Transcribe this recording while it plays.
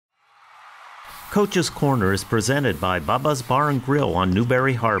Coach's Corner is presented by Bubba's Bar and Grill on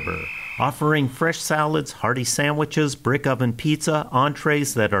Newberry Harbor, offering fresh salads, hearty sandwiches, brick oven pizza,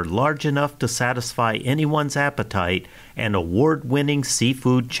 entrees that are large enough to satisfy anyone's appetite, and award-winning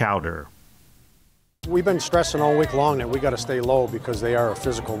seafood chowder. We've been stressing all week long that we got to stay low because they are a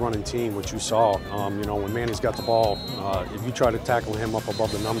physical running team, which you saw. When Manny's got the ball, if you try to tackle him up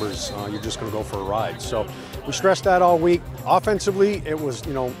above the numbers, you're just going to go for a ride. So we stressed that all week. Offensively, it was,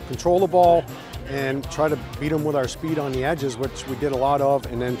 control the ball and try to beat them with our speed on the edges, which we did a lot of,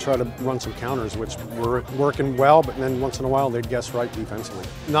 and then try to run some counters, which were working well, but then once in a while they'd guess right defensively.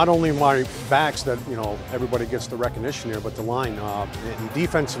 Not only my backs that, everybody gets the recognition here, but the line. And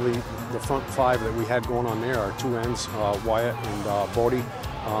defensively, the front five that we had going on there, our two ends, Wyatt and Bodie,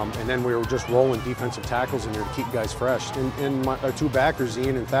 and then we were just rolling defensive tackles in there to keep guys fresh. And our two backers,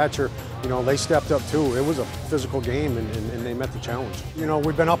 Ian and Thatcher, they stepped up too. It was a physical game, and they met the challenge.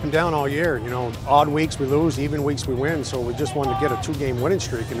 We've been up and down all year. Odd weeks we lose, even weeks we win. So we just wanted to get a two-game winning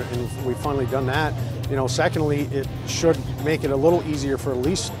streak, and we've finally done that. Secondly, it should make it a little easier for at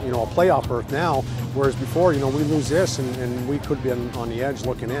least, a playoff berth now, whereas before, we lose this, and we could be on the edge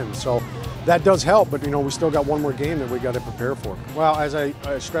looking in. So that does help, but we still got one more game that we got to prepare for. Well, as I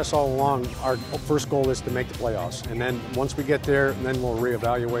stress all along, our first goal is to make the playoffs, and then once we get there, then we'll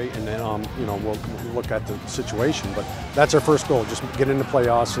reevaluate, and then we'll look at the situation. But that's our first goal: just get into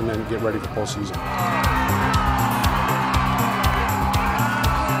playoffs and then get ready for postseason.